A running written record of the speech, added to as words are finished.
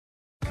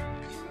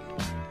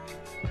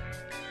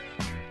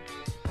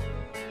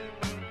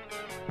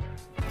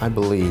I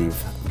believe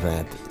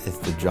that it's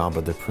the job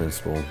of the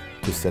principal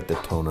to set the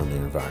tone on the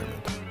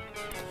environment.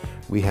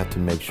 We have to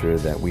make sure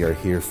that we are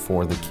here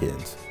for the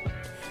kids.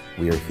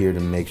 We are here to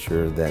make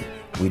sure that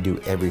we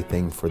do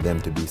everything for them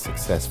to be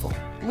successful.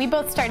 We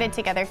both started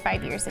together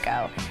 5 years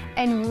ago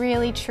and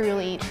really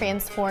truly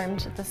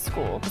transformed the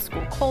school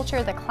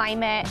culture, the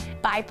climate,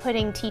 by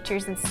putting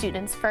teachers and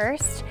students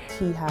first.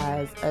 He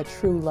has a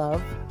true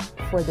love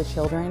for the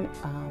children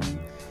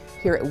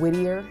here at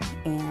Whittier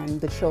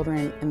and the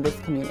children in this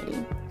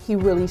community. He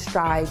really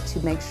strived to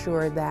make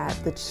sure that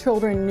the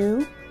children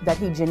knew that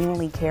he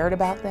genuinely cared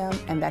about them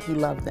and that he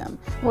loved them.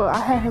 Well, I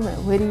had him at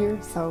Whittier,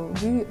 so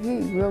he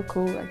real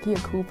cool. Like, he a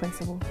cool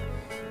principal.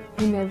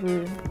 He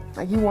never,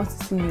 like, he wants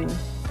to see you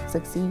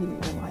succeed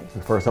in life.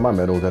 The first time I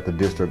met him was at the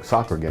district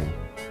soccer game.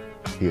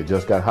 He had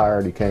just got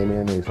hired, he came in,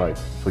 and he's like,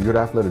 so you're the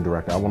athletic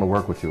director, I want to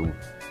work with you.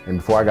 And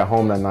before I got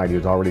home that night, he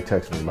was already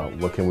texting me about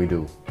what can we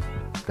do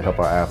to help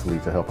our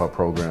athletes, to help our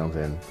programs.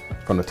 And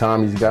from the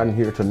time he's gotten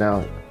here to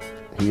now,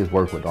 he has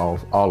worked with all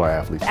our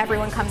athletes.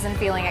 Everyone comes in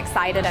feeling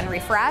excited and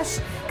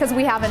refreshed because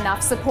we have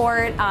enough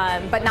support,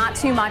 but not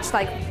too much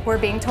like we're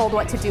being told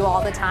what to do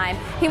all the time.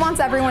 He wants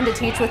everyone to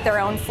teach with their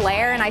own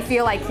flair, and I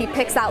feel like he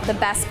picks out the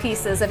best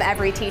pieces of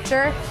every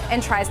teacher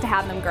and tries to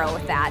have them grow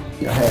with that.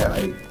 I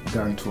had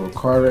got into a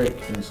car wreck,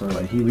 and so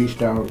he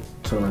reached out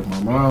to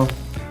my mom,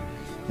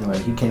 and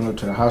he came up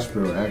to the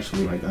hospital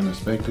actually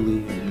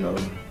unexpectedly,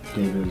 and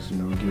gave us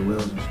get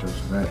wills and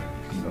stuff. So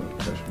that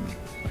touched me.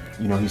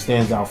 He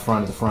stands out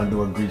front at the front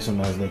door, greets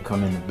them as they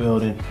come in the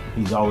building.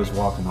 He's always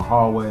walking the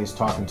hallways,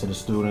 talking to the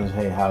students.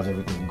 Hey, how's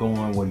everything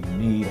going? What do you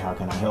need? How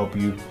can I help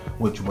you?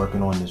 What you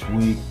working on this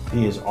week?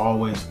 He is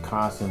always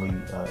constantly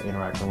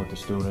interacting with the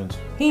students.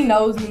 He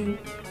knows me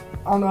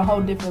on a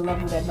whole different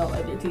level that no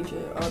other teacher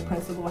or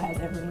principal has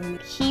ever known me.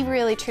 He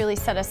really truly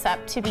set us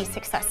up to be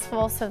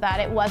successful so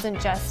that it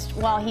wasn't just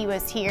while he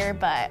was here,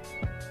 but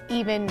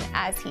even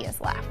as he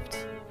has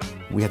left.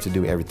 We have to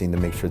do everything to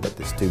make sure that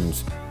the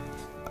students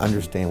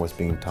understand what's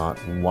being taught,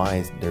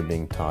 why they're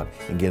being taught,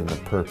 and give them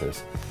a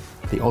purpose.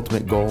 The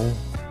ultimate goal,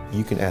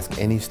 you can ask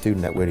any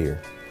student at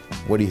Whittier,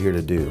 what are you here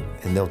to do?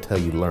 And they'll tell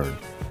you learn.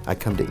 I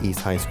come to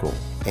East High School,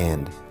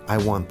 and I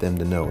want them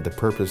to know the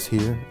purpose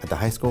here at the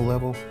high school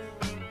level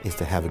is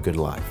to have a good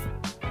life.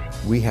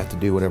 We have to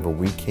do whatever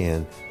we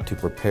can to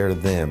prepare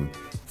them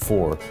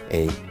for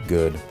a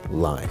good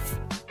life.